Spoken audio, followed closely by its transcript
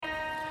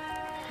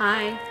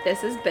Hi,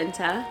 this is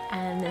Binta,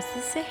 And this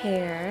is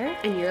Sahar.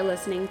 and you're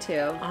listening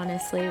to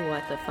Honestly,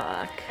 what the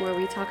fuck? where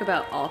we talk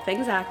about all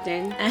things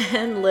acting.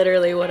 And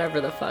literally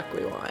whatever the fuck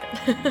we want.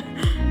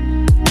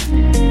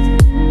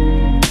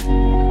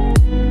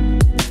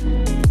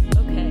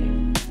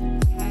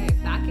 Okay,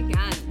 back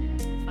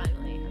again.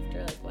 Finally,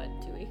 after like,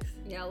 what, 2 weeks?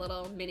 Yeah, a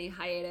little mini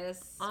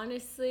hiatus.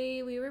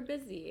 Honestly, we were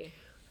busy.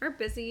 We're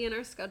busy and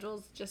our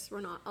schedules just were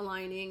not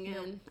aligning,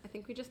 and I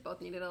think we just both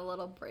needed a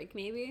little break,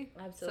 maybe.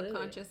 Absolutely.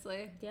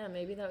 Subconsciously. Yeah,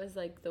 maybe that was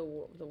like the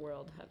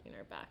world having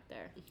our back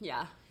there.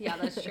 Yeah,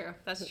 that's true.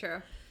 That's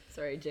true.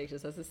 Sorry, Jake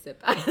just has to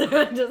sit back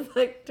there and just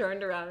like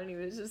turned around and he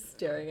was just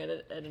staring at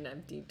an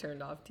empty,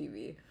 turned off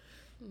TV.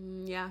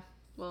 Yeah,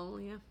 well,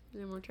 yeah,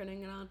 and we're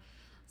turning it on.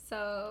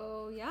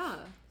 So, yeah.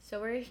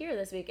 So we're here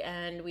this week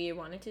and we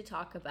wanted to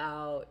talk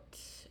about,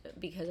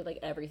 because of like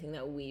everything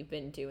that we've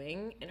been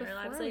doing in our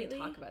lives lately. Before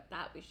we talk about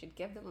that, we should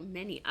give them a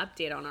mini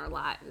update on our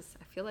lives.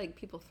 I feel like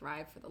people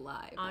thrive for the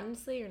live.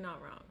 Honestly, you're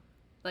not wrong.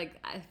 Like,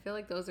 I feel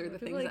like those are the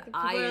things Like, that people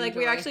I are like,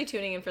 enjoy. we're actually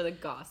tuning in for the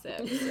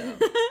gossip. So.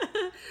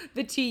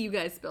 The tea you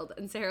guys spilled.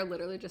 And Sarah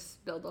literally just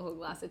spilled the whole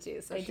glass of tea.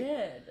 So I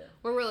did.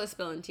 We're really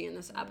spilling tea in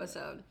this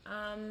episode.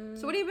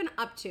 So what have you been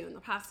up to in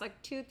the past,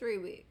 like,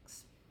 2-3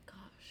 weeks? Gosh.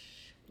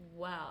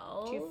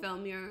 Well. Did you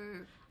film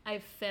your... I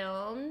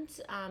filmed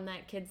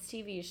that kids'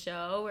 TV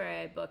show where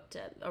I booked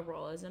a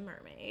role as a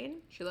mermaid.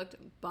 She looked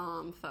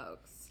bomb,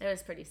 folks. It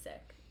was pretty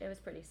sick.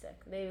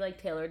 They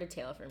like tailored a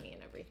tail for me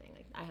and everything.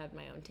 Like I have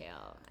my own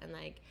tail, and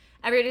like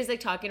everybody's like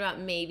talking about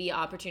maybe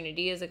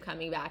opportunities of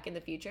coming back in the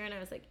future, and I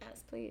was like,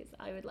 yes, please,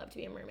 I would love to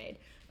be a mermaid.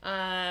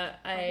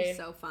 That'd be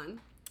so fun.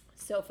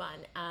 So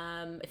fun.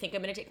 I think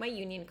I'm gonna take my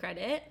union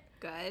credit.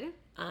 Good.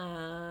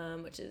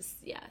 Which is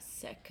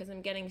sick because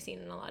I'm getting seen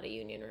in a lot of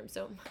union rooms,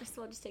 so might as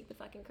well just take the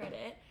fucking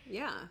credit.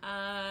 Yeah.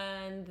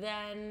 And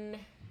then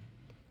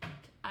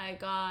I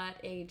got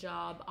a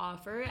job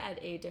offer at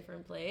a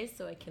different place,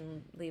 so I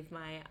can leave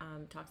my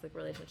toxic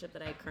relationship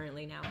that I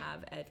currently now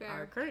have at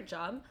our current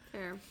job.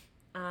 Fair.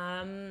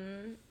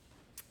 And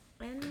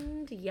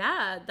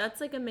yeah, that's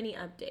like a mini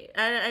update.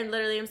 I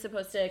literally am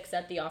supposed to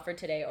accept the offer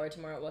today or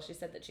tomorrow. Well, she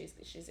said that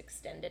she's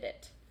extended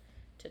it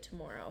to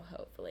tomorrow,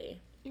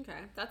 hopefully. Okay,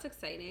 that's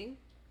exciting.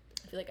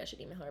 I feel like I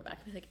should email her back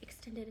and be like,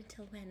 extended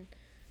until when?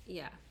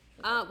 Yeah.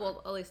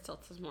 Well, at least till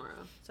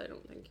tomorrow. So I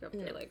don't think you have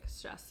to like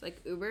stress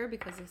like Uber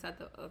because they said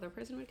the other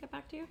person would get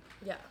back to you.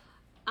 Yeah.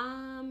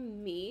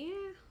 Me.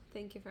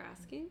 Thank you for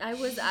asking. I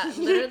was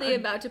literally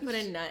about to put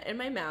a nut in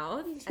my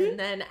mouth and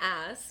then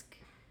ask,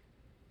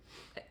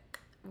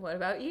 what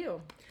about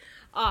you?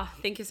 Oh,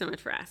 thank you so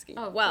much for asking.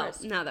 Oh, of well,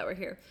 course. now that we're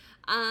here.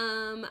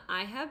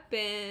 I have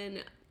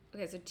been,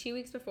 okay, so 2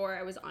 weeks before,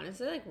 I was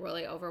honestly, like,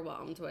 really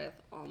overwhelmed with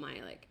all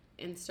my, like,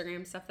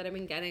 Instagram stuff that I've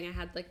been getting. I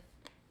had, like,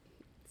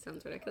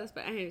 sounds ridiculous,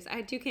 but anyways, I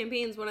had 2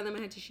 campaigns. One of them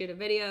I had to shoot a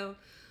video.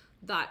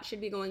 That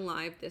should be going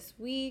live this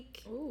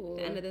week. Ooh.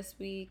 The end of this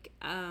week.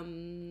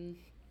 And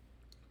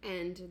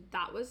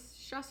that was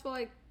stressful.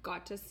 I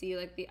got to see,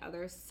 like, the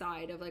other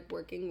side of, like,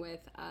 working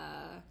with,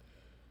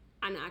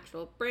 an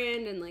actual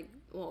brand and like,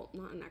 well,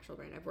 not an actual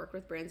brand. I've worked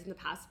with brands in the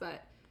past,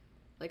 but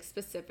like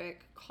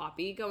specific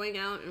copy going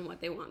out and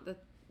what they want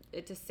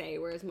it to say.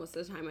 Whereas most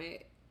of the time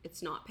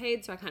it's not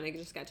paid, so I kind of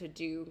just get to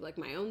do like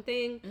my own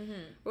thing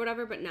or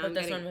whatever. But now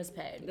This one was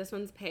paid. This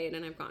one's paid,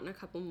 and I've gotten a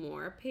couple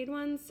more paid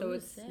ones, so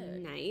it's sick.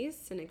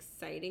 nice and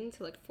exciting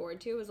to look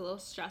forward to. It was a little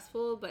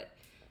stressful, but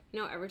you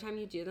know, every time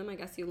you do them, I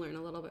guess you learn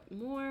a little bit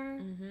more.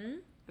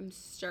 I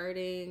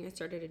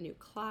started a new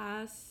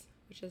class,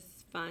 which is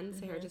fun.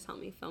 Sarah just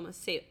helped me film a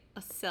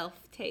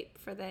self-tape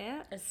for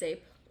that. A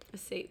sape.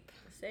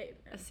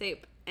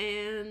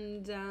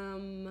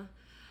 And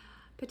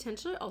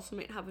potentially also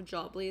might have a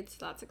job lead, so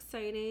that's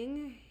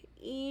exciting.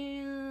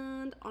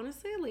 And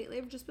honestly, lately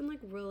I've just been like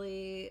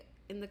really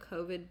in the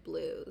COVID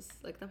blues.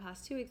 Like the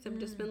past 2 weeks I've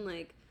just been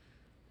like,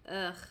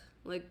 ugh,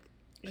 like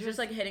It's just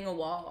like hitting a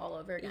wall all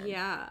over again.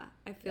 yeah,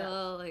 I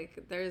feel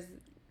like there's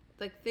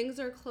like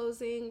things are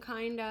closing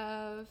kind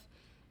of.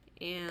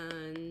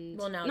 And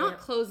not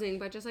closing,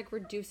 but just like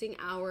reducing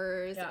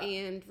hours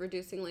and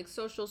reducing like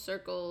social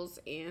circles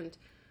and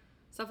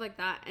stuff like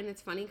that. And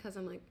it's funny because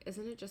I'm like,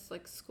 isn't it just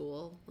like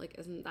school? Like,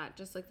 isn't that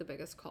just like the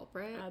biggest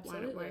culprit?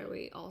 Absolutely. Why are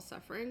we all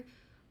suffering?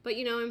 But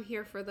you know, I'm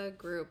here for the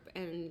group,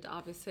 and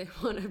obviously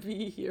I want to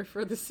be here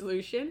for the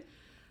solution.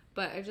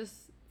 But I just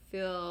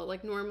feel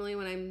like normally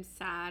when I'm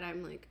sad,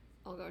 I'm like,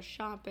 I'll go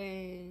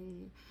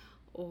shopping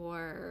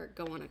or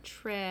go on a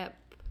trip.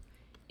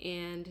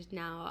 And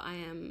now I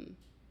am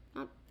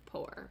not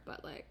poor,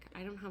 but like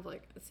I don't have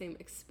like the same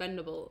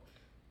expendable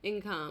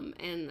income,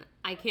 and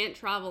I can't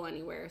travel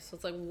anywhere, so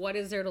it's like, what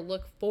is there to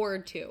look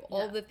forward to?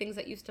 All the things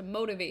that used to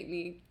motivate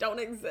me don't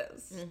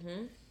exist.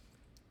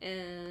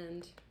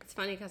 And it's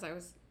funny because I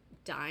was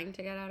dying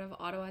to get out of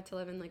Ottawa to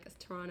live in like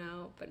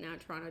Toronto, but now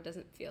Toronto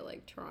doesn't feel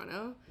like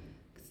Toronto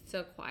because it's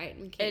so quiet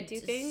and we can't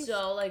do things. It's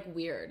so like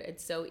weird.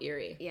 It's so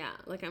eerie. Yeah,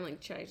 like I'm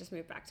like, should I just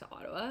move back to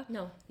Ottawa?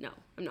 No,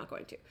 I'm not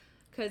going to.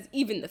 Because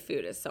even the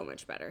food is so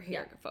much better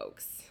here,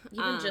 folks.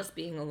 Even just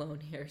being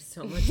alone here is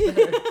so much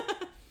better.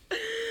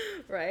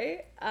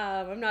 Right?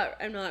 I'm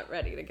not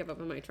ready to give up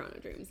on my Toronto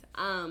dreams.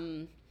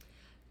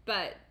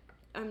 But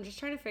I'm just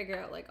trying to figure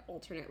out like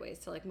alternate ways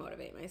to like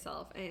motivate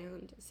myself.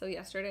 And so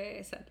yesterday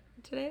I said,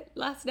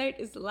 last night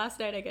is the last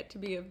night I get to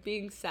be of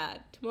being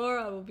sad.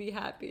 Tomorrow I will be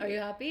happy. Are you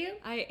happy?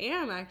 I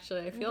am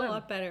actually. I feel a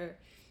lot better.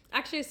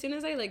 Actually, as soon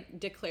as I like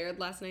declared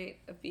last night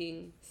of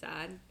being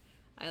sad,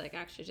 I like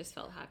actually just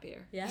felt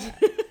happier. Yeah.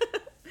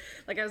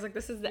 Like I was like,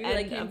 this is the You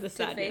end like of the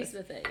sadness. face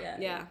with it, yeah.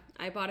 Yeah.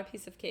 I bought a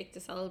piece of cake to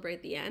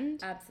celebrate the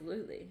end.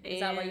 Absolutely. Is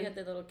that why you And- had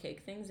the little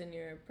cake things in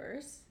your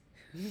purse?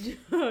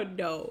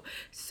 No.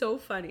 So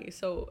funny.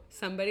 So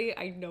somebody,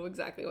 I know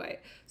exactly why.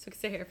 So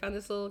Sahir found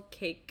this little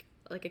cake,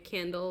 like a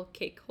candle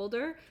cake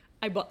holder.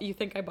 You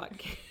think I bought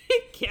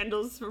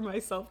candles for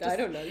myself to I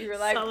don't know. You were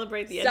like,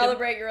 celebrate the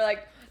celebrate. You were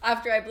like,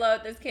 after I blow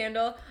out this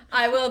candle,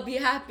 I will be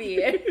happy.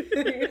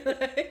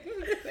 This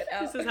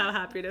is how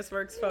happiness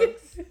works,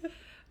 folks.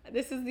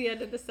 This is the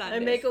end of the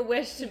sadness. I make a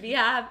wish to be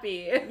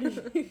happy.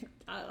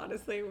 I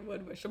honestly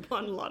would wish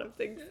upon a lot of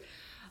things.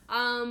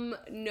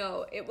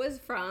 No, it was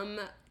from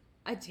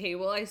a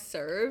table I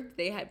served.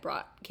 They had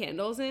brought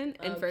candles in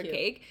and for cute. a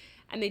cake,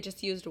 and they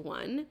just used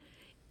one.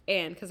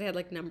 And because they had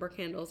like number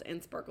candles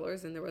and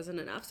sparklers, and there wasn't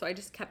enough, so I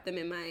just kept them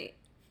in my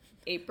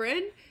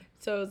apron.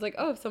 So I was like,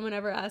 oh, if someone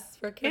ever asks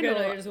for a candle,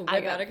 you just I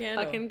whip got out a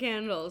candle. fucking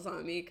candles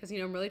on me because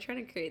I'm really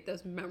trying to create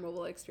those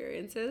memorable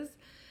experiences.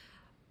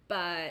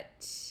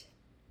 But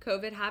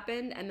COVID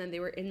happened, and then they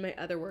were in my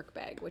other work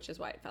bag, which is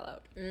why it fell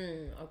out.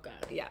 Okay.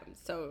 Yeah,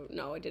 so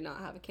no, I did not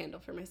have a candle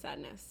for my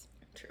sadness.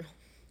 True.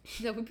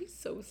 That would be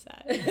so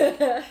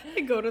sad.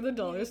 I go to the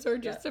dollar store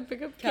just to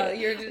pick up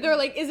candles. They're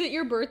like, is it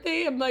your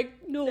birthday? I'm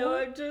like, no,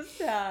 I'm just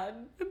sad.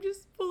 I'm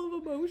just full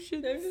of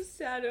emotions. I'm just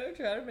sad. I'm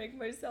trying to make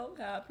myself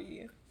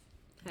happy.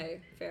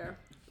 Hey, fair.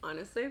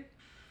 Honestly.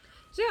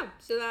 So yeah,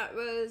 so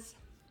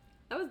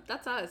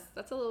that's us.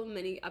 That's a little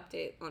mini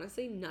update.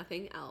 Honestly,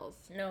 nothing else.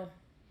 No.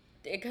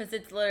 Because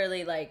it's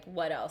literally like,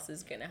 what else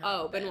is going to happen?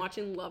 Oh, been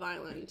watching Love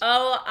Island.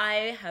 Oh,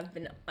 I have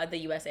been, the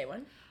USA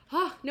one.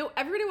 Oh, no,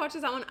 everybody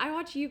watches that one. I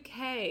watch UK.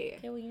 Okay,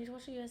 well, you need to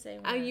watch the USA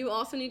one. You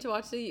also need to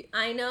watch the...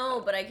 I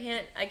know, but I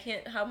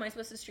can't, how am I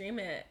supposed to stream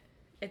it?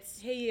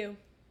 Hey, you.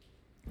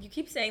 You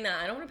keep saying that.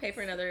 I don't want to pay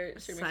for another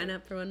streaming. Sign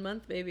up for 1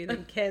 month, baby,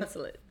 then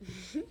cancel it.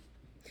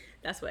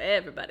 That's what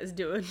everybody's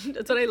doing.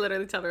 That's what I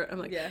literally tell her. I'm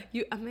like, Yeah.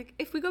 I'm like,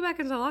 if we go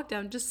back into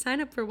lockdown, just sign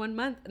up for 1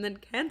 month and then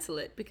cancel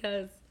it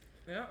because...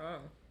 You're not wrong.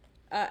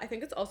 I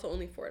think it's also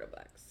only $4.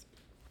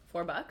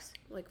 $4?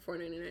 Like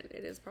 $4.99.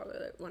 It is probably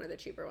like one of the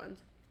cheaper ones.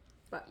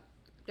 But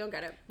don't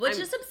get it. What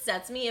just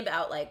upsets me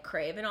about like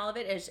Crave and all of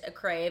it is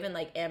Crave and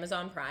like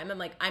Amazon Prime. I'm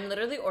like, I'm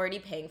literally already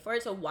paying for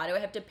it, so why do I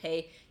have to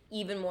pay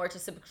even more to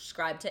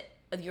subscribe to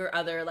your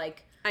other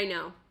like? I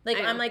know. Like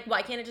I know. I'm like,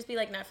 why can't it just be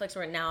like Netflix?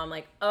 Where now I'm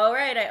like, oh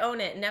right, I own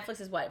it. Netflix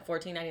is what,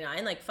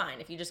 $14.99? Like fine,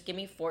 if you just give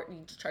me you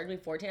just charge me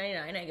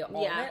 $14.99, I get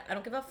all of it. I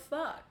don't give a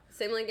fuck.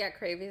 Same like at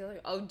Crave. He's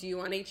like, oh, do you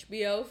want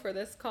HBO for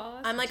this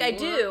cost? I'm like, Do I you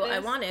do. want I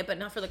this? want it, but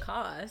not for the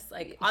cost.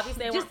 Like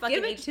obviously, I Just want fucking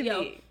give it to HBO.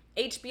 me.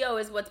 HBO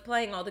is what's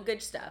playing all the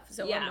good stuff.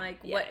 So Yeah, I'm like,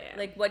 yeah, what? yeah.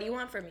 Like, what do you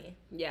want from me?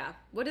 Yeah.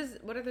 What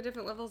are the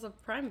different levels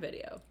of Prime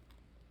Video?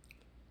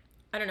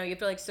 I don't know. You have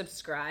to like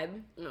subscribe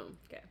Oh,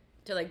 okay.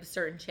 to like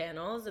certain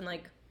channels and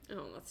like.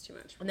 Oh, that's too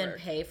much. And then work.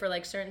 pay for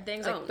like certain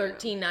things, Oh, like no.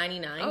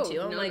 $13.99 Oh,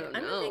 too. I'm no, like, no,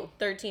 I'm no.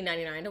 gonna pay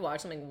 $13.99 to watch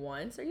something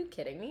once. Are you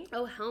kidding me?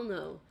 Oh, hell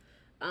no.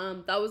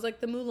 That was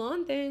like the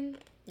Mulan thing.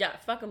 Yeah,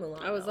 fuck a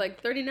Mulan. I was though.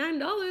 like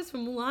 $39 for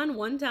Mulan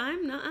one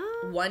time.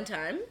 Nuh-uh. one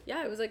time.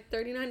 Yeah, it was like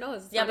 $39.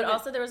 It's Yeah, not but even-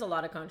 also there was a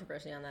lot of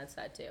controversy on that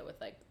side too, with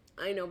like.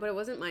 I know, but it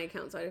wasn't my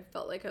account, so I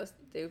felt like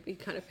they would be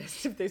kind of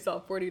pissed if they saw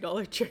a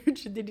 $40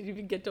 charge and they didn't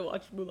even get to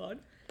watch Mulan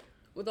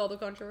with all the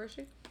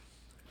controversy.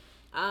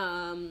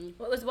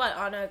 What was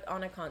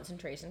on a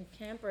concentration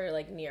camp or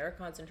like near a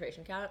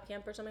concentration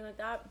camp or something like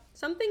that?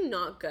 Something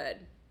not good.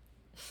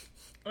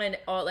 And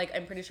all like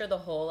I'm pretty sure the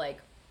whole like.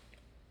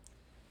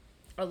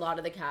 A lot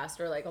of the cast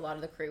or like a lot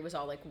of the crew was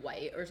all like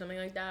white or something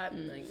like that,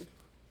 and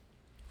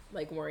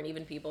like weren't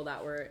even people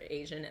that were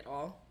Asian at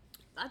all.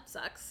 That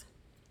sucks.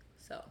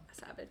 So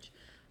Savage.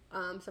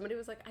 Somebody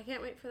was like, I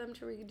can't wait for them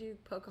to redo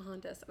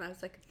Pocahontas. And I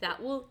was like,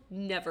 that will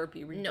never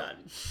be redone.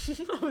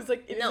 I was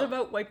like, it is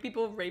about white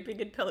people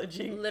raping and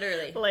pillaging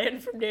literally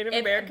land from Native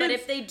Americans. But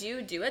if they do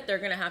it, they're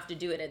gonna have to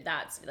do it. And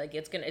that's like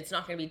it's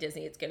not gonna be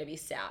Disney. It's gonna be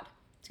sad.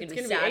 It's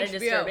gonna be sad and HBO.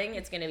 disturbing.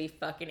 It's gonna be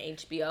fucking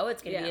HBO.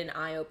 It's gonna be an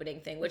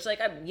eye-opening thing. Which like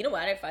you know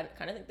what I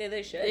kind of think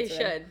they should.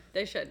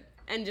 They should.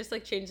 And just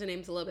like change the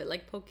names a little bit,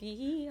 like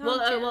Pocahontas.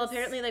 Well,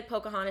 apparently like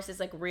Pocahontas'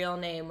 like real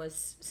name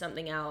was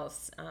something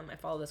else. I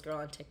follow this girl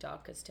on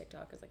TikTok because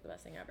TikTok is like the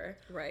best thing ever.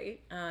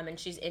 Right. And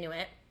she's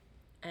Inuit,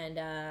 and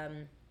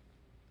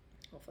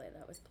hopefully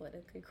that was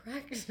politically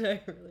correct. I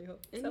really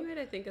hope. So. Inuit,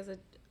 I think, is a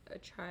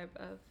tribe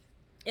of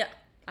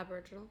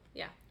Aboriginal.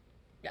 Yeah.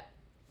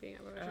 Being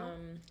Aboriginal.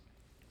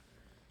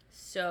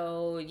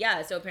 So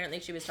apparently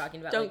she was talking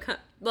about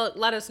Well,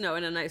 let us know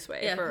in a nice way.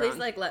 Yeah, if we're please wrong.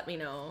 like let me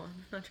know.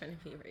 I'm not trying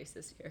to be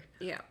racist here.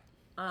 Yeah.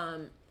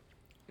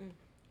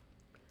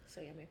 So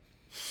yummy.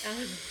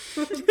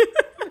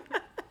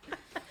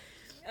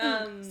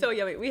 So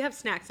yummy. We have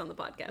snacks on the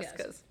podcast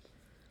Yes.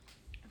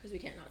 because we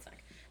can't not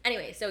snack.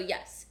 Anyway, so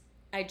yes,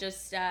 I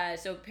just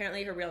so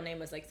apparently her real name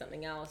was like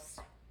something else,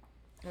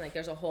 and like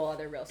there's a whole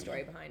other real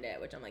story behind it,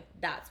 which I'm like,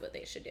 that's what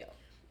they should do.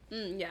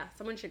 yeah,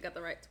 someone should get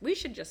the rights. We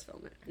should just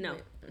film it. No,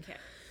 Okay.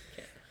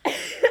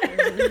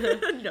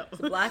 no. It's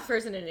a black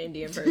person and an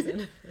Indian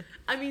person.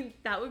 I mean,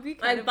 that would be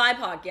kind Like of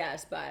BIPOC,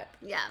 yes, but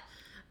yeah.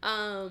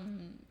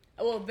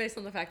 Well, based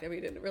on the fact that we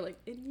didn't, we're like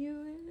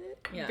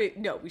Inuit. Yeah. But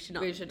no, we should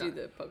not. We should do not.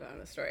 the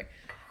Pocahontas story.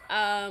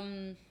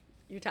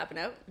 You're tapping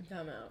out.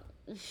 come out.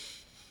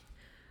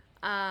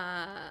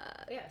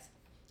 Yes.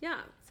 Yeah.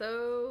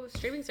 So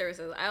streaming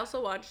services. I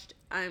also watched.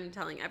 I'm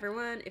telling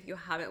everyone, if you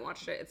haven't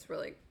watched it,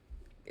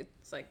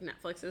 it's like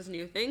Netflix's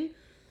new thing.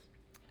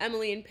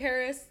 Emily in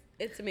Paris.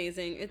 It's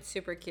amazing. It's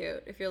super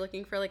cute. If you're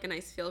looking for like a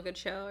nice feel good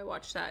show, I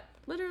watched that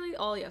literally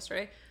all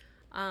yesterday.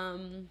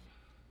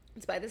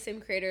 It's by the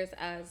same creators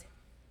as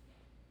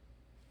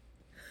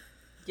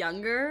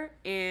Younger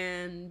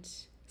and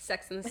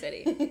Sex in the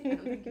City.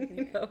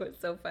 That was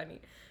so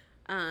funny.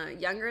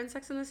 Younger and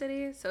Sex in the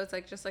City. So it's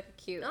like just like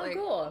a cute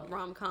cool.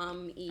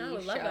 rom-com-y I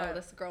would show. love that.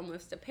 This girl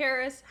moves to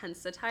Paris,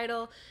 hence the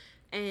title.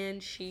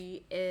 And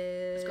she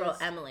is This girl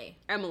Emily,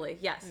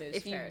 yes. moves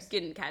If to you Paris.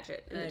 didn't catch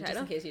it in the just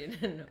title. in case you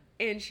didn't know.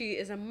 And she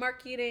is a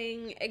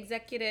marketing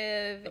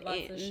executive. With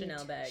lots of and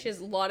Chanel bags. She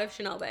has a lot of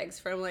Chanel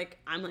bags. I'm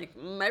like,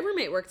 my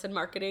roommate works in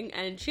marketing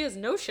and she has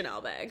no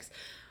Chanel bags.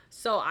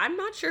 So I'm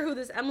not sure who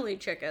this Emily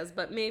chick is,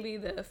 but maybe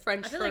the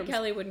French I feel like firms-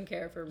 Kelly wouldn't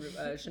care for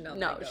Chanel.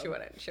 No, bag, she though.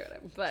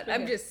 wouldn't. But Okay.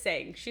 I'm just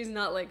saying, she's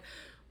not like,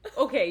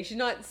 okay, she's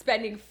not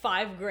spending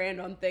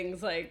 $5,000 on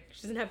things like,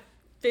 she doesn't have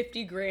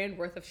 $50,000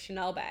 worth of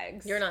Chanel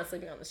bags. You're not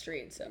sleeping on the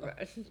street, so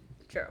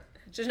True.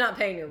 she's not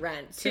paying your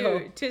rent.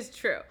 So Tis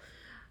true.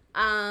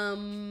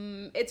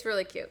 It's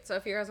really cute. So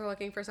if you guys are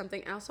looking for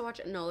something, I also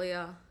watch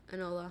Enola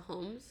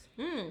Holmes,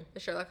 the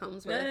Sherlock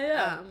Holmes. With,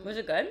 Was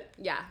it good?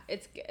 yeah,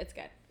 it's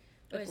good.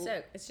 Oh, it's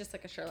sick. It's just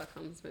like a Sherlock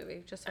Holmes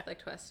movie, just with like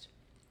twist.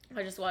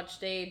 I just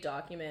watched a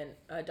documentary.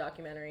 I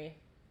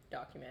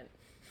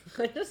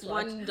just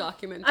watched, One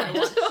document I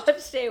just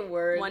watched a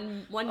word.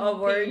 one a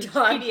word page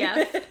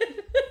document. PDF.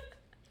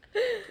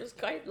 It was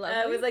quite lovely.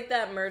 It was like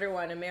that murder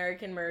one,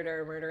 American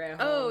Murder at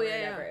Home. Oh, or yeah,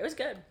 whatever. yeah. It was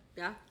good.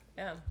 Yeah,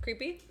 Yeah,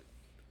 creepy.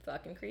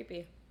 fucking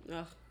creepy.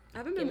 Ugh. I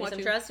haven't Give been me watching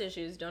some trust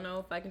issues. Don't know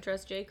if I can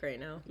trust Jake right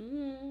now.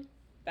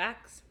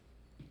 Facts.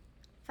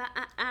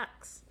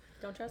 Facts.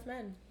 Don't trust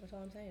men. That's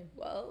all I'm saying.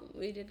 Well,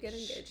 we did get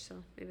engaged, so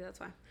maybe that's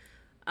why.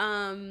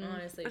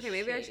 Honestly, okay,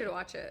 maybe I shady. should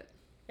watch it.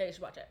 Yeah, you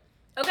should watch it.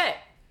 Okay,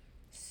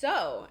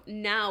 So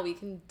now we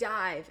can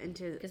dive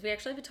into. because we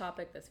actually have a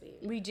topic this week.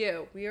 We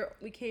do.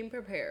 We came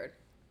prepared.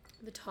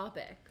 The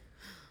topic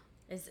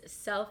is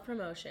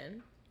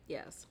self-promotion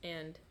Yes.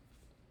 and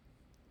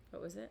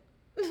what was it?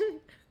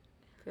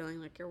 Feeling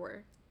like your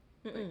worth.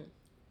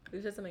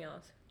 You said something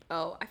else.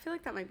 Oh, I feel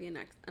like that might be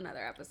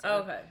another episode.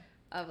 Okay.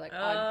 Of like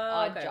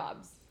odd okay.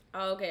 jobs.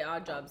 Oh, okay,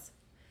 odd jobs.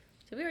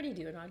 Did we already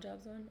do an odd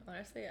jobs one?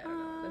 Honestly, I don't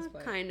know at this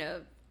point. Kind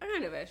of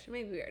ish.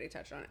 Maybe we already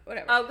touched on it.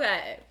 Whatever.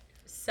 Okay.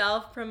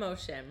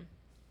 Self-promotion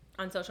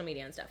on social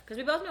media and stuff. Because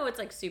we both know it's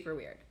like super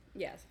weird.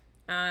 Yes.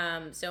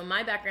 So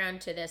my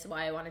background to this,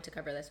 why I wanted to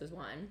cover this was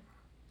one,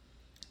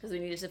 because we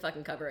needed to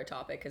fucking cover a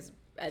topic, because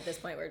at this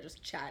point we're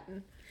just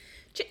chatting.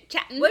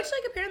 Chatting. Which,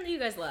 like, apparently you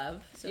guys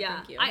love, so yeah.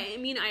 thank you. I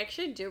mean, I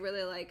actually do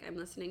really like, I'm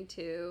listening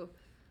to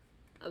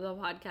the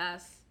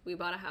podcast We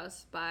Bought a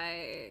House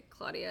by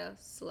Claudia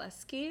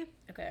Selesky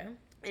Okay.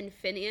 and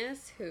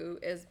Phineas, who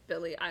is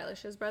Billie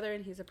Eilish's brother,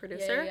 and he's a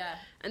producer. Yeah.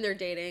 And they're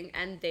dating,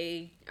 and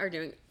they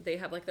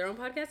have like their own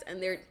podcast,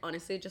 and they're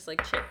honestly just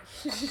like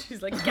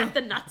she's like, get the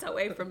nuts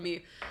away from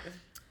me.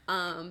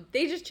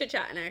 They just chit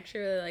chat, and I actually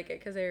really like it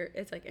because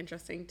it's like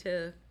interesting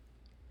to.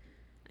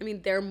 I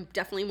mean, they're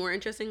definitely more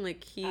interesting.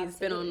 Like he's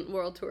been on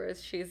world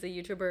tours. She's a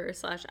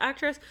YouTuber /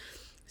 actress.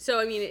 So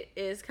I mean, it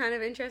is kind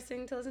of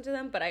interesting to listen to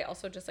them. But I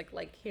also just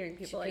like hearing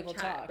people chat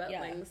talk, about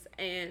yeah. things,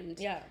 and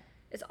Yeah.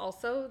 it's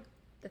also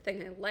the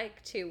thing I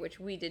like too, which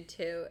we did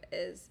too,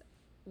 is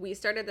we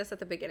started this at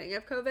the beginning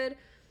of COVID.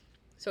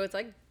 So it's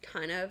like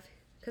kind of,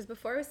 because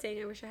before I was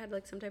saying I wish I had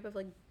like some type of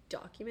like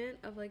document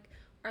of like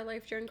our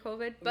life during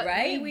COVID. But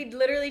Right? We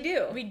literally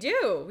do. we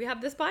do. We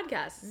have this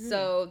podcast.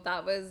 So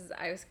I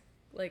was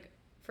like,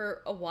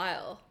 for a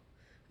while,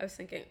 I was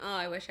thinking, oh,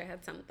 I wish I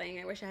had something.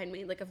 I wish I had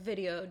made like a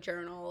video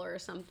journal or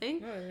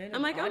something.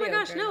 I'm like, oh my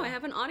gosh, no, I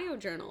have an audio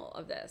journal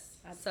of this.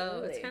 So it's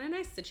Absolutely. kind of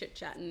nice to chit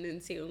chat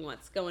and seeing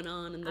what's going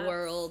on in the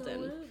world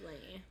and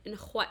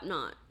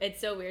whatnot.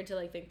 It's so weird to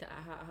like think that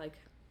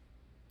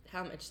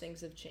how much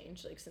things have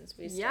changed like since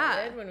we Yeah.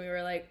 started, when we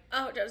were like,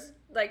 oh, just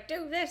like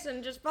do this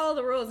and just follow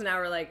the rules. And now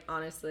we're like,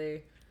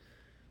 honestly,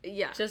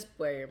 Yeah. just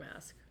wear your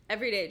mask.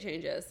 Every day it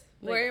changes.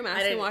 Like, Wear your I mask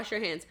and didn't- wash your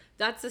hands.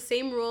 That's the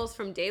same rules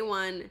from day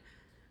one.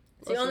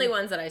 It's the only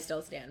ones that I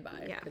still stand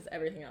by. Yeah. Because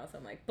everything else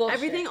I'm like, bullshit.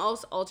 Everything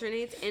else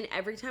alternates, and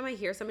every time I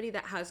hear somebody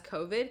that has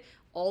COVID,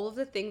 all of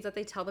the things that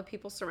they tell the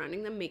people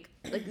surrounding them make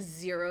like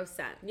 0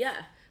 sense.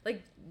 Yeah.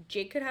 Like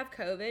Jake could have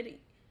COVID,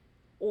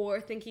 or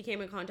think he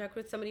came in contact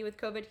with somebody with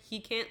COVID, he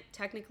can't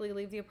technically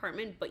leave the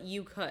apartment, but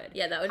you could.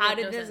 Yeah, that would How make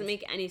no doesn't sense.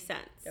 make any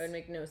sense. That would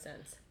make no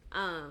sense.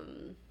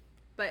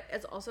 But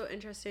it's also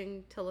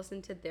interesting to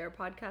listen to their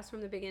podcast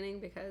from the beginning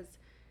because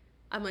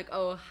I'm like,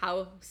 oh,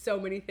 how so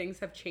many things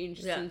have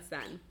changed since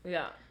then.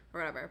 Yeah. Or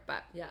whatever,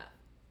 but. Yeah.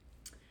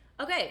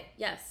 Okay,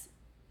 yes.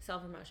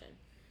 Self-promotion.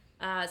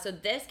 So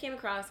this came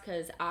across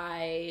because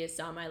I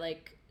saw my,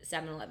 like,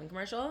 7-Eleven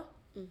commercial.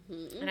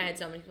 Mm-hmm. And I had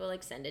so many people,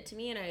 like, send it to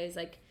me. And I was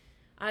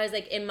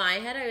like, in my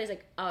head, I was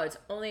like, oh, it's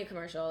only a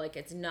commercial. Like,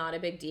 it's not a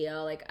big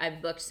deal. Like,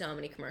 I've booked so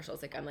many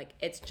commercials. Like, I'm like,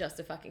 it's just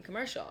a fucking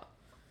commercial.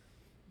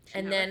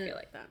 And then. I feel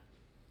like that.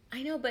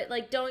 I know, but,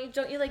 like, don't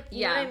you, like,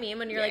 you know what I mean?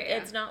 When you're,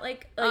 it's not,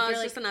 like it's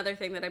you're, just another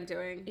thing that I'm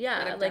doing. Yeah.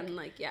 That I've like, done,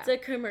 like, it's a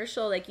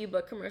commercial. Like, you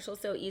book commercials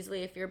so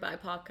easily if you're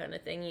BIPOC kind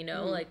of thing, you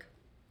know? Mm-hmm. Like,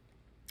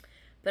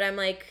 but I'm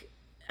like,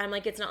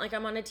 it's not like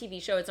I'm on a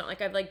TV show. It's not like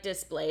I've, like,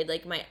 displayed,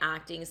 like, my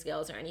acting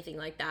skills or anything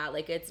like that.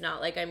 Like, it's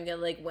not like I'm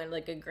gonna, like, win,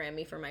 like, a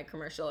Grammy for my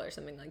commercial or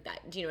something like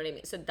that. Do you know what I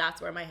mean? So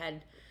that's where my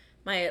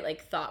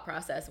like, thought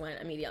process went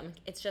immediately. I'm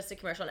like, it's just a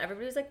commercial. And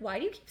everybody's like, why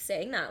do you keep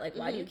saying that? Like,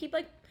 why do you keep,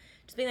 like,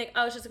 just being like,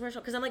 oh, it's just a commercial?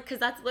 Because I'm like, because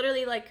that's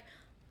literally, like,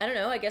 I don't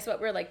know, I guess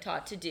what we're, like,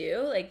 taught to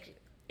do, like,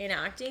 in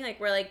acting. Like,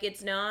 we're like,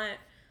 it's not...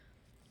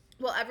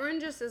 Well, everyone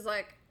just is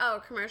like,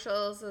 oh,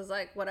 commercials is,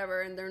 like,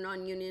 whatever, and they're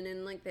non-union,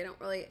 and, like, they don't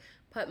really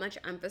put much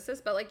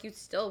emphasis, but, like, you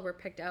still were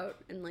picked out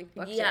and, like,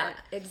 booked Yeah,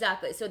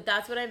 exactly. So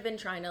that's what I've been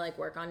trying to, like,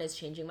 work on is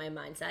changing my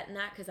mindset in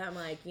that, because I'm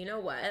like, you know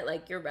what?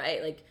 Like, you're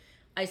right. Like,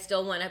 I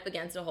still went up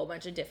against a whole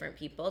bunch of different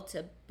people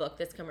to book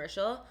this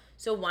commercial,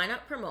 so why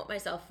not promote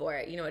myself for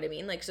it? You know what I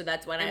mean? Like, so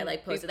that's when I,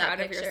 like, posted that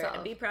picture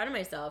and be proud of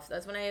myself. So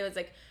that's when I was,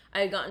 like, I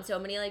had gotten so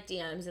many, like,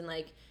 DMs and,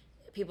 like,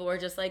 people were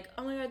just like,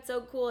 oh my God,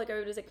 so cool. Like,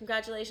 everybody was like,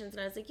 congratulations.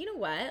 And I was like, you know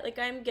what? Like,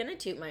 I'm gonna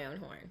toot my own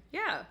horn.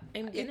 Yeah.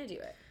 I'm gonna do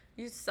it.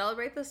 You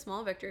celebrate the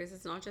small victories.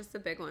 It's not just the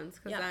big ones.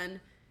 Because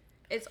then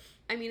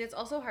it's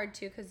also hard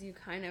too because you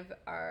kind of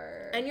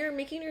are... And you're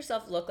making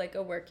yourself look like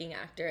a working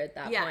actor at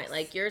that point.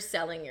 Like, you're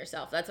selling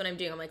yourself. That's what I'm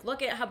doing. I'm like,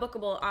 look at how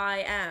bookable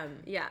I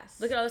am. Yes.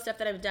 Look at all the stuff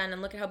that I've done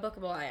and look at how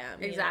bookable I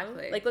am.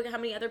 Exactly. You know? Like, look at how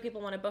many other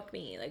people want to book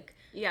me. Like...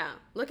 Yeah.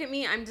 Look at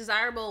me. I'm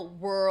desirable.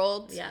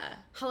 World. Yeah.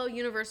 Hello,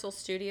 Universal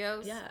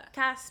Studios. Yeah.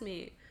 Cast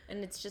me.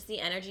 And it's just the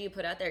energy you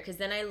put out there. Because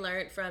then I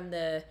learned from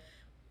the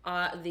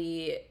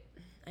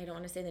I don't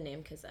want to say the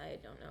name because I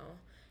don't know.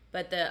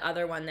 But the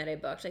other one that I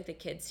booked, like the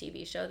kids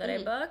TV show that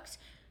I booked,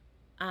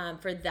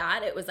 for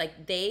that, it was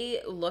like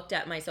they looked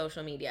at my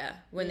social media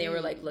when they were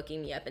like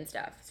looking me up and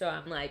stuff. So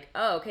I'm like,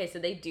 oh, okay, so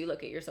they do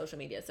look at your social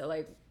media. So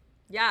like,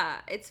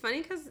 yeah, it's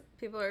funny because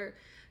people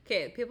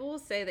will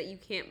say that you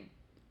can't.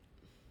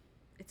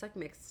 It's like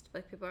mixed.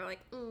 Like people are like,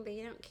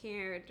 they don't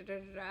care, da da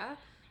da da.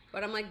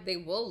 But I'm like, they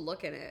will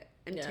look at it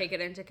and take it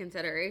into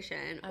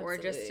consideration. Absolutely. Or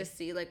just to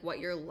see, like, what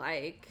you're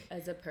like.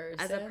 As a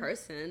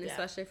person.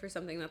 Especially for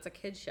something that's a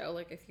kid's show.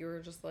 Like, if you were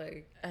just,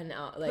 like,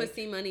 like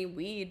pussy, money,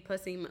 weed,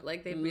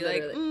 like, they'd be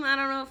like, I don't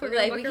know if we're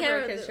going to book her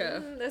for a kid's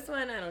show. This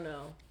one, I don't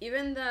know.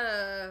 Even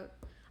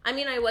I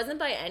mean, I wasn't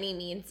by any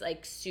means,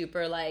 like,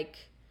 super, like...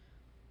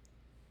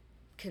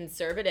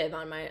 conservative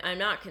on I'm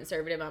not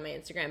conservative on my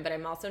Instagram, but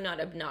I'm also not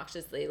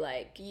obnoxiously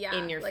like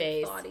in your like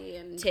face, body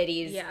and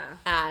titties,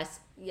 ass,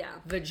 yeah,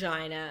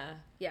 vagina,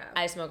 yeah.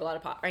 I smoke a lot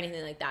of pot or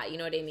anything like that. You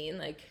know what I mean?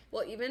 Like,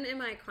 well, even in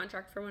my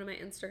contract for one of my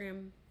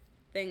Instagram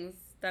things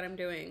that I'm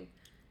doing,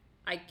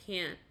 I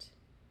can't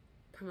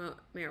promote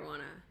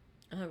marijuana.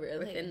 Oh,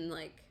 really? Within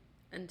like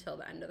until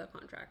the end of the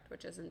contract,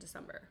 which is in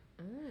December.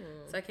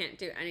 So I can't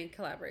do any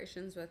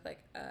collaborations with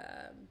like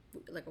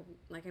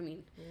I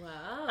mean,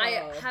 wow.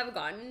 I have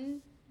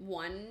gotten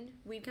one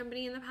weed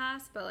company in the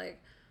past, but like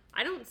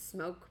I don't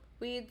smoke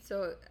weed,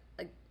 so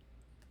like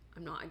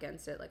I'm not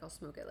against it. Like I'll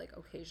smoke it like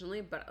occasionally,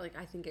 but like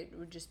I think it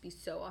would just be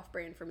so off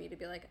brand for me to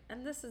be like,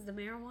 and this is the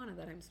marijuana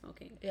that I'm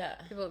smoking. Yeah.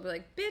 People would be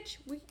like, bitch,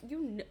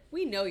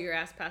 we know your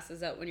ass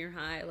passes out when you're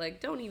high.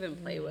 Like don't even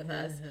play with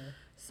us.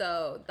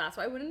 So that's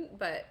why I wouldn't.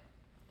 But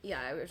yeah,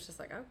 I was just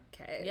like,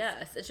 okay.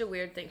 Yeah, such a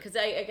weird thing. Because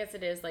I guess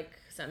it is, like,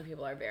 some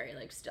people are very,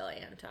 like, still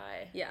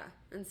anti. Yeah,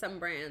 and some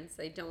brands,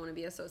 they don't want to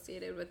be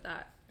associated with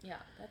that. Yeah,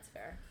 that's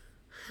fair.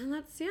 And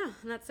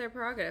that's their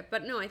prerogative.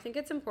 But no, I think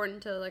it's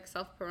important to, like,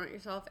 self-promote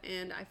yourself.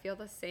 And I feel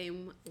the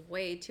same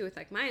way, too, with,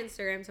 like, my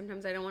Instagram.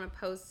 Sometimes I don't want to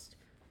post.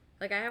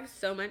 Like, I have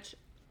so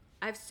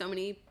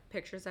many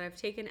pictures that I've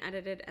taken,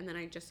 edited, and then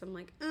I am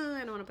like, oh,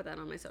 I don't want to put that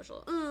on my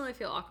social. Oh, I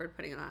feel awkward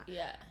putting that.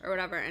 Yeah. Or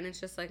whatever. And it's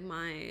just, like,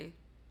 my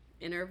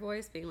inner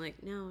voice being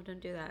like, no,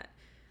 don't do that.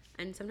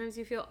 And sometimes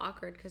you feel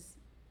awkward because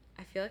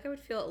I feel like I would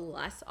feel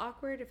less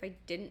awkward if I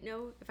didn't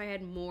know, if I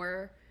had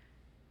more.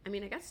 I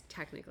mean, I guess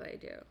technically I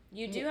do.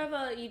 You do have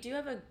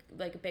a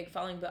like a big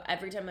following, but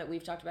every time that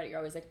we've talked about it, you're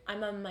always like,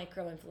 I'm a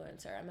micro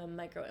influencer.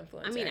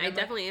 I mean, I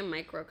definitely am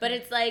micro. But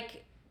it's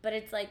like,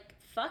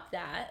 fuck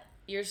that.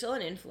 You're still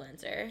an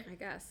influencer. I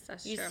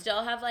guess you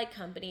still have like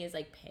companies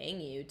like paying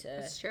you to.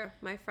 That's true.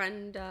 My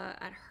friend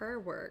at her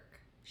work,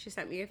 she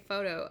sent me a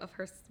photo of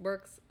her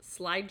work's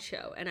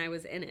slideshow, and I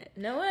was in it.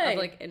 No way. Of,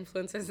 like,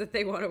 influencers that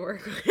they want to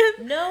work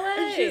with. No way.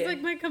 And she's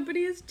like, my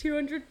company is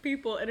 200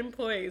 people and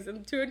employees,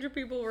 and 200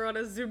 people were on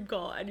a Zoom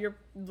call, and your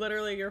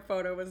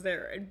photo was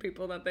there, and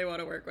people that they want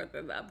to work with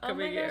in the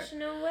upcoming year. Oh my gosh,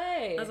 no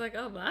way. I was like,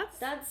 oh,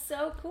 that's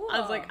so cool.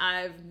 I was like,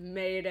 I've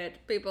made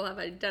it. People have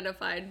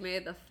identified me,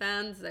 the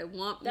fans, they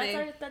want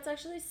me. That's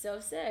actually so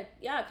sick.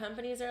 Yeah,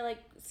 companies are, like,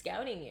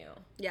 scouting you.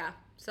 Yeah,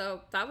 so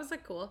that was,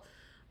 like, cool.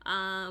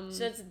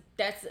 So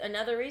that's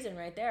another reason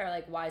right there,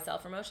 like, why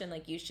self-promotion.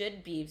 Like, you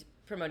should be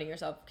promoting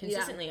yourself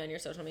consistently on your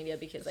social media,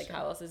 because, like,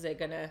 how else is it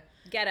gonna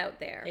get out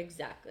there?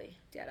 Exactly.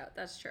 Get out.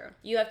 That's true.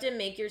 You have to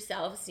make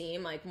yourself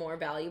seem, like, more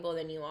valuable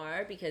than you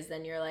are, because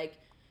then you're, like,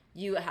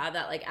 you have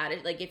that, like,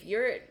 added, like, if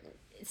you're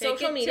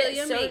social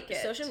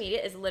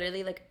media is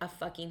literally like a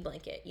fucking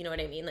blanket. You know what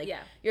I mean? Like,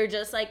 you're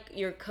just, like,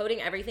 you're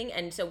coding everything,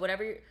 and so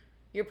whatever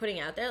you're putting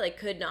out there, like,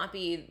 could not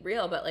be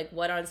real, but, like,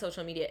 what on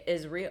social media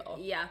is real.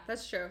 Yeah,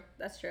 that's true.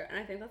 That's true. And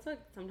I think that's, like,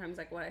 sometimes,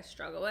 like, what I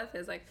struggle with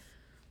is, like,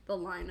 the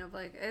line of,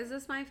 like, is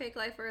this my fake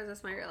life or is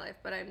this my real life?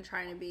 But I'm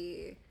trying to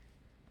be,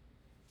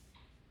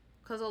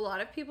 because a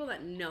lot of people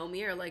that know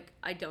me are, like,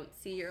 I don't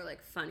see your,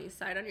 like, funny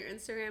side on your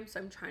Instagram, so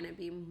I'm trying to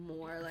be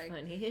more, like,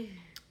 funny.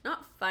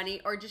 Not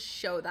funny, or just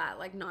show that,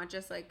 like, not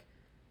just, like,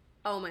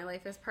 oh, my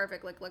life is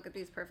perfect, like, look at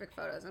these perfect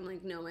photos. I'm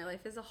like, no, my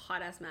life is a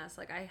hot-ass mess.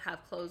 Like, I have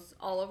clothes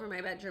all over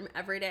my bedroom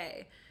every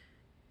day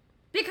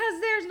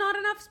because there's not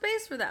enough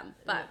space for them.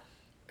 But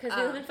because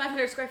we live in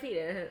 500 square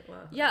feet. Wow.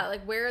 Yeah,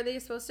 like, where are they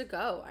supposed to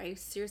go? I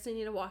seriously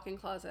need a walk-in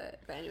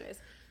closet. But anyways,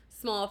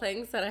 small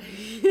things that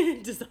I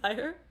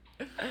desire.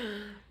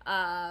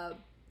 But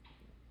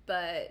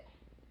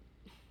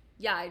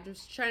yeah, I'm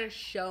just trying to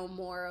show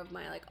more of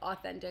my, like,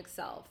 authentic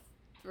self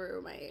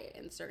through my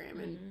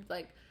Instagram. And,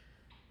 like,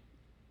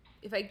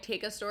 if I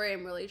take a story,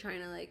 I'm really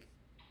trying to, like,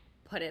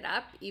 put it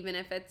up, even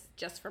if it's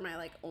just for my,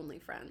 like, only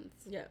friends.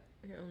 Yeah,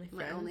 your only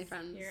friends. My only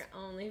friends. Your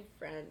only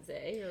friends,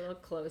 eh? Your little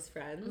close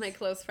friends. My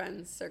close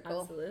friends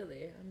circle.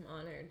 Absolutely. I'm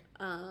honored.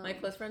 My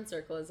close friend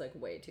circle is, like,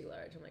 way too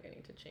large. I'm like, I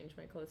need to change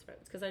my close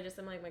friends. Because I just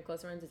am like, my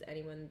close friends is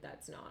anyone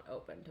that's not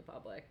open to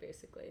public,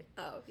 basically.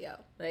 Oh, yeah.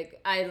 Like,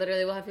 I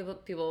literally will have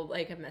people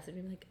like, have messaged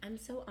me, like, I'm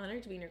so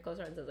honored to be in your close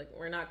friends. I was like,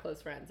 we're not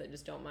close friends. I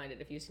just don't mind it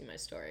if you see my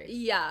story.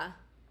 Yeah.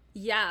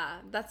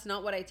 Yeah, that's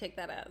not what I take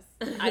that as.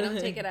 I don't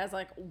take it as,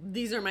 like,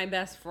 these are my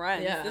best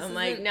friends. Yeah, I'm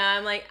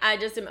like, I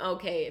just am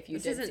okay if you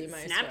did see my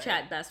Snapchat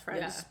story. best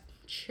friends. Yeah.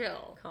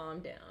 Chill. Calm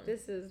down.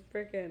 This is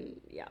freaking,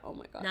 yeah, oh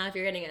my God. Now, if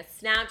you're getting a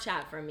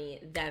Snapchat from me,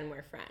 then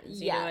we're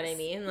friends. You know what I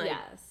mean? Like,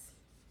 yes.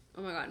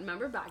 Oh my God,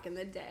 remember back in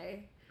the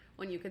day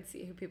when you could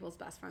see who people's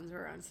best friends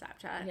were on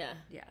Snapchat? Yeah.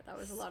 Yeah, that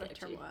was a lot of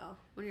turmoil.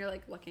 When you're,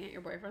 like, looking at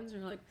your boyfriends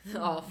and you're like,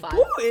 oh,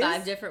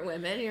 five different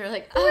women. And you're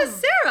like, who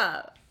is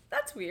Sarah?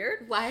 That's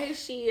weird. Why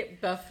is she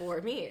before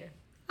me?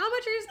 How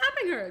much are you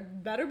snapping her?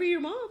 Better be your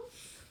mom.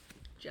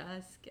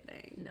 Just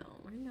kidding. No,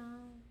 we're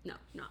not.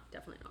 No,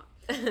 definitely not.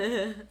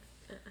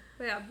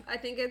 But yeah, I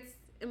think it's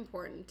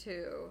important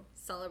to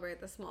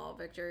celebrate the small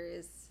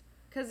victories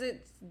because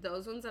it's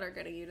those ones that are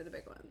getting you to the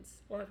big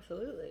ones. Well,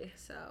 absolutely.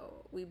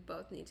 So we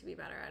both need to be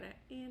better at it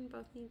and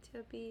both need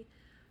to be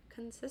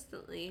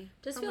consistently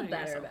just feel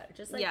better about it.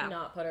 Just, like,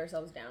 not put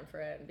ourselves down for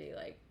it and be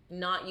like,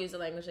 not use the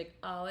language like,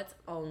 oh, it's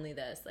only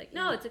this. Like,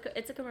 no,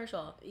 it's a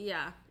commercial.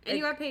 Yeah. And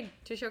you got paid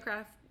to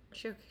showcase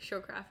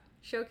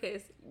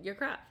your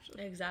craft.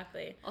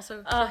 Exactly.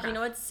 Also, you know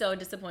what's so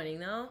disappointing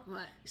though?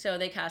 What? So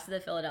they casted the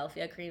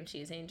Philadelphia cream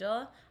cheese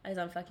angel. I was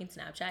on fucking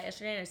Snapchat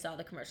yesterday and I saw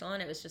the commercial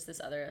and it was just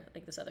this other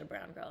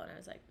brown girl and I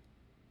was like,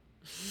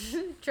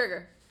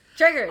 Triggered.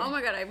 Oh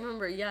my God, I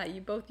remember. Yeah,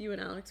 you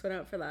and Alex went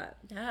out for that.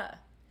 Yeah.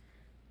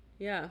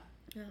 Yeah.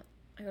 Yeah.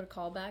 I got a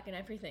call back and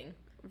everything.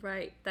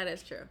 Right. That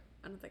is true.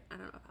 I don't know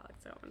if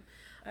Alex got one.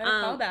 I got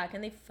a call back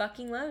and they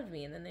fucking loved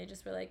me and then they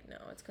just were like, no,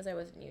 it's because I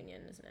wasn't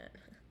union, isn't it?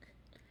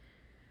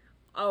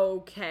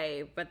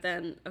 Okay, but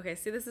then,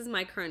 see, this is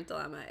my current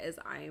dilemma is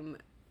I'm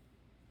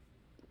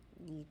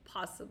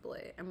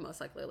most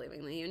likely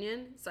leaving the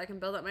union so I can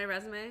build up my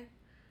resume.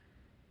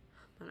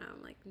 But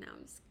I'm like, now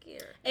I'm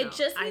scared. It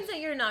just means that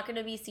you're not going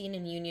to be seen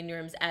in union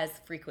rooms as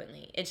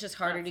frequently. It's just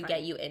harder to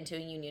get you into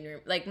a union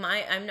room. Like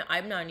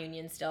I'm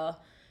non-union still,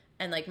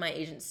 and, like, my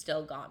agent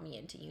still got me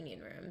into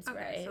union rooms,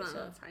 right? So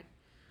that's fine.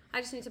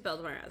 I just need to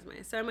build my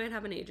resume. So I might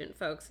have an agent,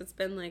 folks. It's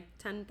been, like,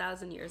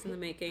 10,000 years in the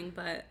making,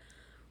 but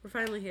we're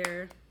finally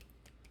here.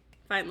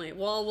 Finally.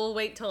 Well, we'll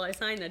wait till I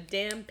sign a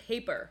damn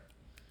paper.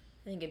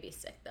 I think it'd be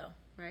sick, though.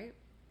 Right?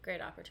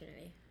 Great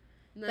opportunity.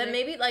 But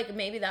maybe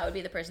that would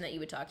be the person that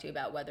you would talk to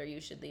about whether you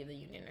should leave the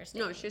union or stay.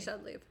 No, she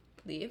said leave.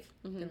 Leave?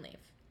 Mm-hmm. Then leave.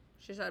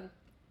 She said,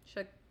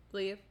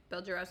 leave,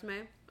 build your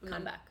resume, and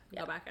come back.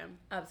 Go back in.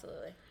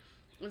 Absolutely.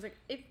 I was like,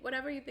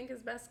 whatever you think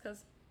is best,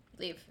 because...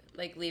 Leave,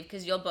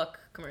 because you'll book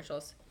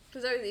commercials.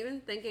 Because I was even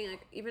thinking,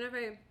 like, even if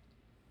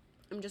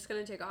I'm just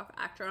going to take off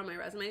actor on my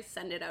resume,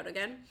 send it out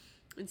again,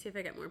 and see if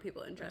I get more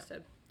people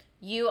interested.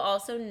 You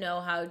also know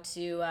how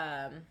to...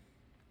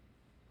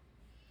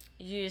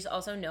 you just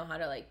also know how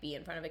to, like, be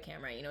in front of a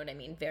camera, you know what I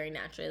mean? Very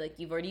naturally. Like,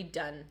 you've already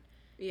done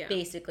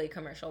basically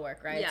commercial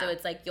work, right? Yeah. So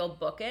it's like you'll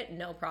book it,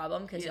 no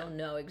problem, because Yeah. you'll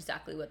know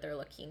exactly what they're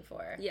looking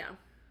for. Yeah.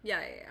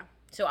 Yeah.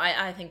 So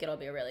I think it'll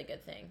be a really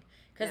good thing.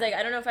 Because, Yeah. like,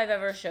 I don't know if I've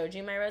ever showed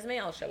you my resume.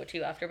 I'll show it to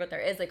you after. But there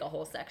is, like, a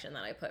whole section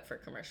that I put for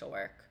commercial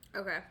work.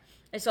 Okay.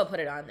 I still put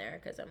it on there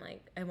because I'm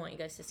like, I want you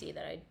guys to see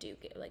that I do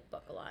get, like,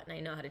 book a lot. And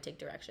I know how to take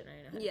direction. And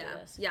I know how to do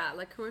this. Yeah.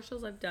 Like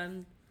commercials, I've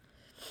done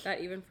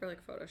that even for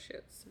like photo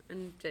shoots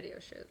and video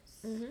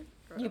shoots.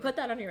 You put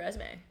that on your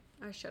resume.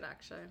 I should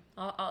actually.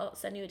 I'll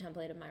send you a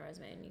template of my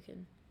resume and you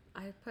can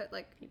I put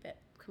like keep it.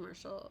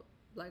 commercial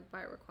like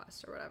by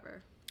request or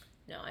whatever.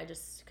 No, I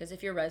just, because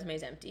if your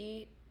resume's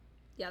empty,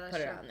 Yeah, that's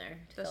put true. it on there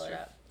to That's fill true.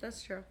 it up.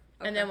 That's true.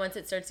 And then once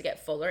it starts to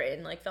get fuller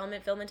in like film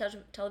and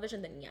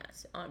television, then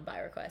yes, on by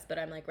request. But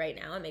I'm like, right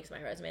now, it makes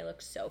my resume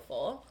look so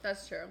full.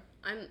 That's true.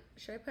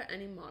 Should I put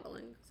any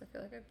modeling? Because I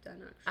feel like I've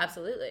done actually.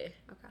 Absolutely.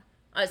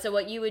 Okay. So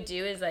what you would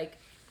do is like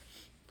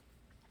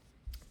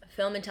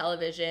film and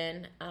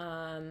television.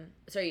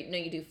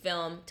 You do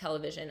film,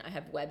 television. I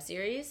have web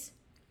series.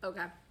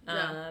 Okay.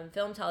 Yeah.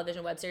 Film,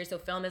 television, web series. So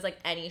film is like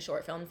any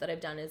short films that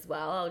I've done as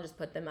well. I'll just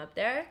put them up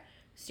there.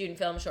 Student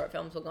films, short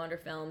films will go under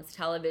films.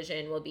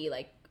 Television will be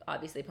like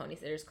obviously Pony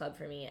Sitters Club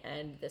for me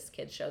and this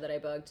kids show that I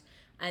booked.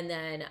 And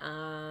then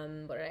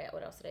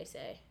what else did I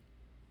say?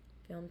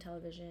 Film,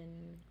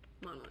 television,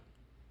 Modeling.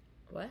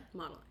 what?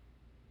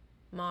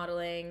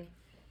 Modeling.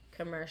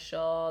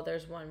 Commercial.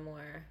 There's one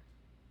more.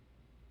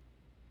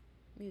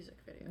 Music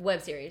video.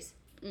 Web series.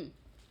 So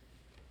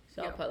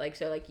Yeah. I'll put like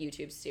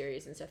YouTube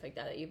series and stuff like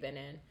that you've been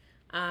in.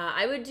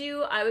 I would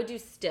do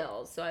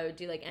stills. So I would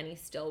do like any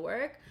still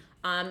work.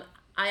 I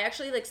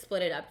actually like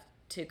split it up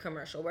to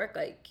commercial work.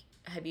 Like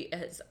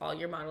has all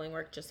your modeling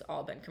work just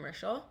all been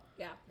commercial?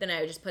 Yeah. Then I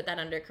would just put that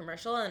under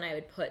commercial and I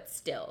would put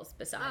stills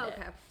beside it.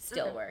 Okay.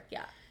 Still Okay. work,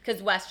 yeah.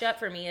 Because WestJet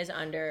for me is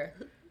under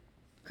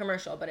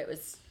commercial, but it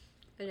was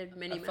I did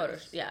Minnie a Mouse. photo.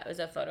 Yeah, it was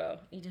a photo.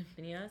 You did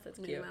Minnie Mouse? That's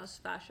Minnie cute. Mouse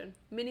fashion.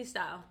 Mini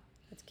style.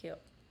 That's cute.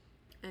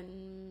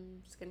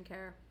 And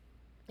skincare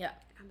Yeah.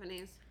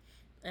 companies.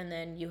 And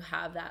then you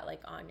have that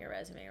like on your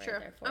resume right Sure.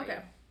 there for Okay.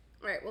 you.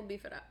 All right, we'll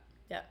beef it up.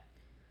 Yeah.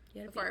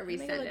 You Before I you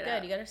make resend look it good.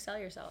 out. You gotta sell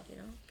yourself, you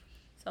know?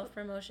 Self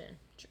promotion.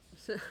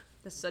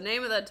 This is the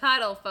name of the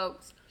title,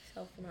 folks.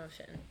 Self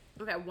promotion.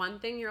 Okay, one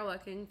thing you're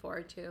looking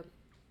forward to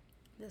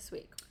this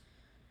week.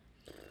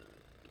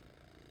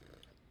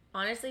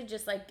 Honestly,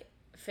 just like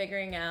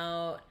figuring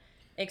out,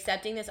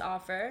 accepting this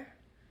offer,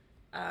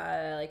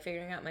 like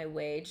figuring out my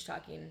wage,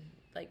 talking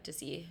like to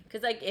see,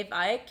 because like if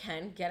I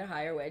can get a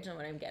higher wage than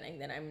what I'm getting,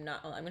 then I'm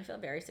gonna feel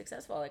very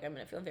successful. Like I'm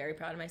gonna feel very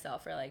proud of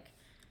myself for like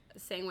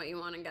Saying what you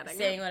want and getting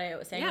saying it. what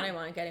I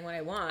want, getting what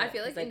I want. I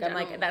feel like 'Cause, in I'm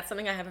like general- that's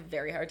something I have a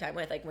very hard time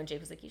with. Like when Jake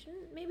was like, you should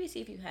maybe see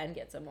if you can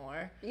get some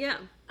more. Yeah.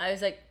 I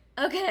was like,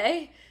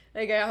 okay.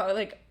 Like I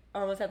like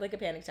almost had like a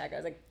panic attack. I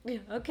was like, yeah,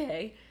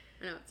 okay.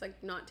 I know, it's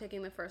like not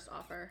taking the first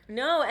offer.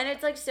 No, and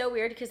it's like so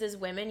weird because as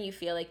women, you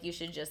feel like you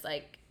should just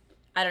like,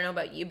 I don't know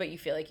about you, but you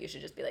feel like you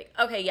should just be like,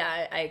 okay,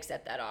 yeah, I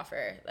accept that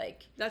offer.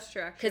 Like, That's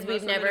true, actually. 'Cause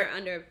we've Most women never- are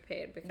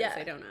underpaid because Yeah.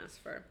 they don't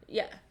ask for.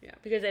 yeah, Yeah.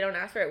 because they don't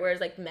ask for it. Whereas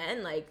like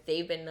men, like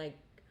they've been like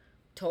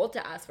told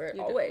to ask for it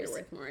always. You're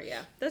worth more,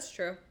 yeah. That's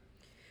true.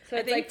 So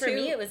I it's think like for too-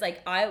 me, it was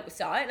like I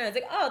saw it and I was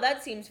like, oh,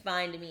 that seems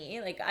fine to me.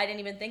 Like I didn't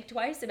even think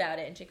twice about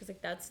it. And Jake was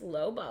like, that's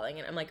lowballing,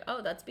 and I'm like,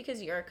 oh, that's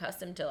because you're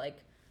accustomed to like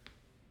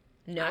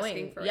knowing,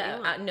 Asking for what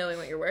you want. knowing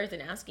what you're worth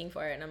and asking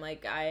for it. And I'm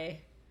like, I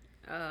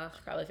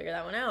should probably figure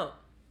that one out.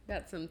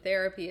 Got some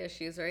therapy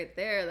issues right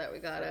there that we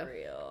gotta. For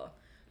real.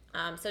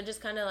 So just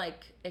kind of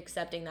like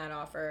accepting that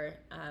offer.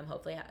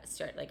 Hopefully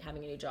start like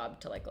having a new job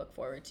to like look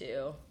forward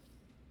to.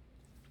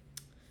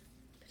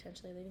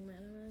 Potentially leaving my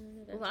other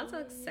one. Well,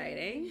 that's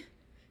exciting,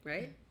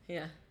 right?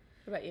 Yeah.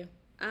 What about you?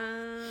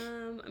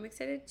 I'm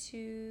excited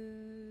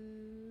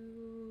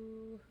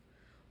to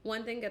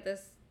one thing get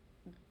this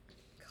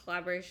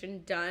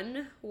collaboration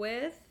done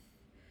with,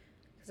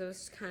 because it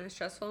was kind of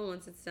stressful. And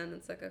once it's done,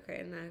 it's like okay,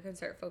 and then I can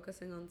start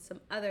focusing on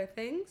some other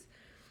things.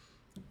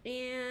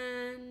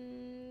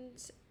 And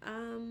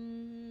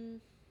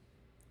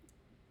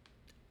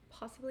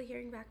possibly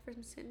hearing back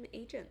from some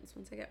agents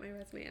once I get my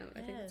resume out.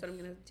 I think that's what I'm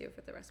gonna do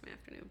for the rest of my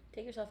afternoon.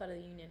 Take yourself out of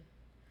the union.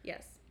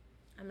 Yes.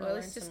 I'm Well,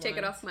 let's just take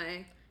it off my.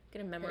 I'm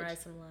gonna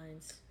memorize some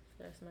lines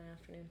for the rest of my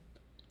afternoon.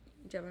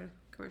 Do you have a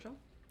commercial?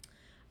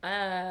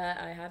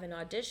 I have an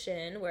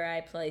audition where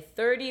I play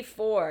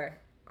 34.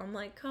 I'm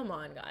like, come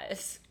on,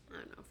 guys. I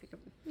don't know if you could.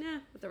 Nah,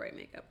 with the right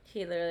makeup.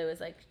 He literally was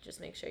like,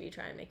 just make sure you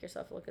try and make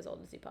yourself look as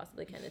old as you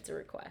possibly can. It's a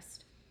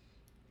request.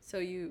 So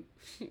you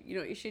know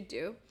what you should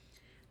do?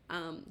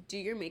 Do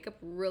your makeup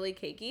really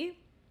cakey,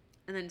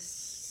 and then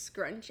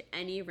scrunch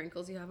any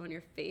wrinkles you have on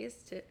your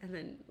face and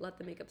then let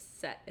the makeup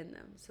set in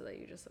them so that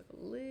you just look a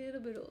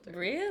little bit older.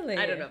 Really?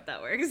 I don't know if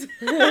that works.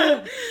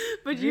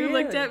 But you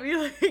looked at me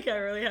like I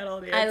really had all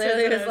the I answers.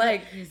 literally and was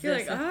like, you're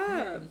like,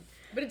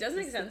 But it does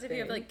make Is sense this if you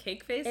have thing? like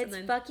cake face It's and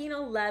then. fucking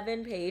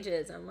 11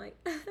 pages. I'm like,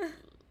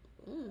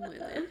 Ooh,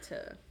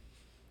 Atlanta.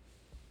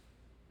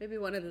 Maybe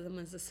one of them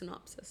is a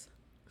synopsis.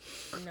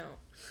 no.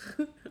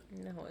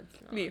 No,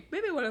 it's not.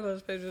 Maybe one of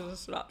those pages is a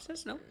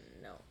synopsis. No.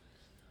 No.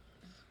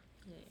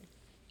 Yeah.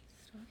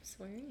 Stop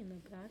swearing in the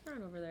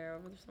background over there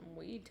over some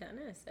weed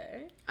tennis,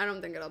 eh? I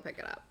don't think it'll pick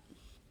it up.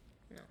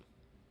 No.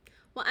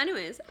 Well,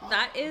 anyways,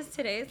 that is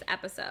today's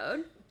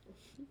episode.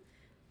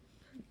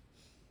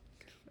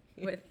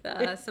 With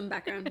some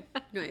background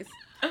noise.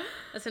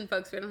 Listen,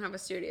 folks, we don't have a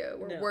studio.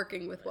 We're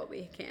working with what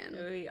we can.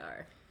 We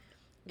are.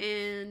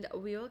 And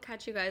we will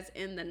catch you guys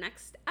in the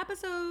next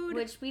episode.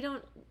 Which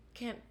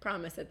can't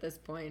promise at this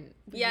point.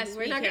 Yes,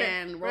 we're not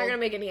can. We're not going to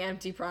make any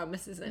empty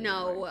promises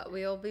anymore. No,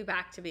 we'll be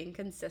back to being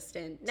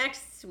consistent.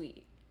 Next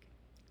week.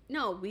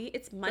 No,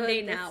 it's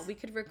Monday now. We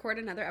could record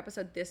another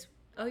episode this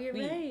you're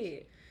week.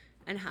 Right.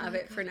 And have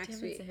it for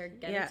next week. Sahar,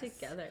 get it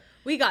together.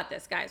 We got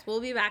this, guys.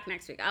 We'll be back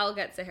next week. I'll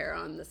get Sahara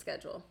on the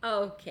schedule.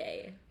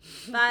 Okay.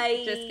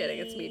 Bye. Just kidding.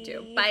 It's me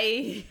too.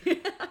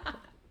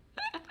 Bye.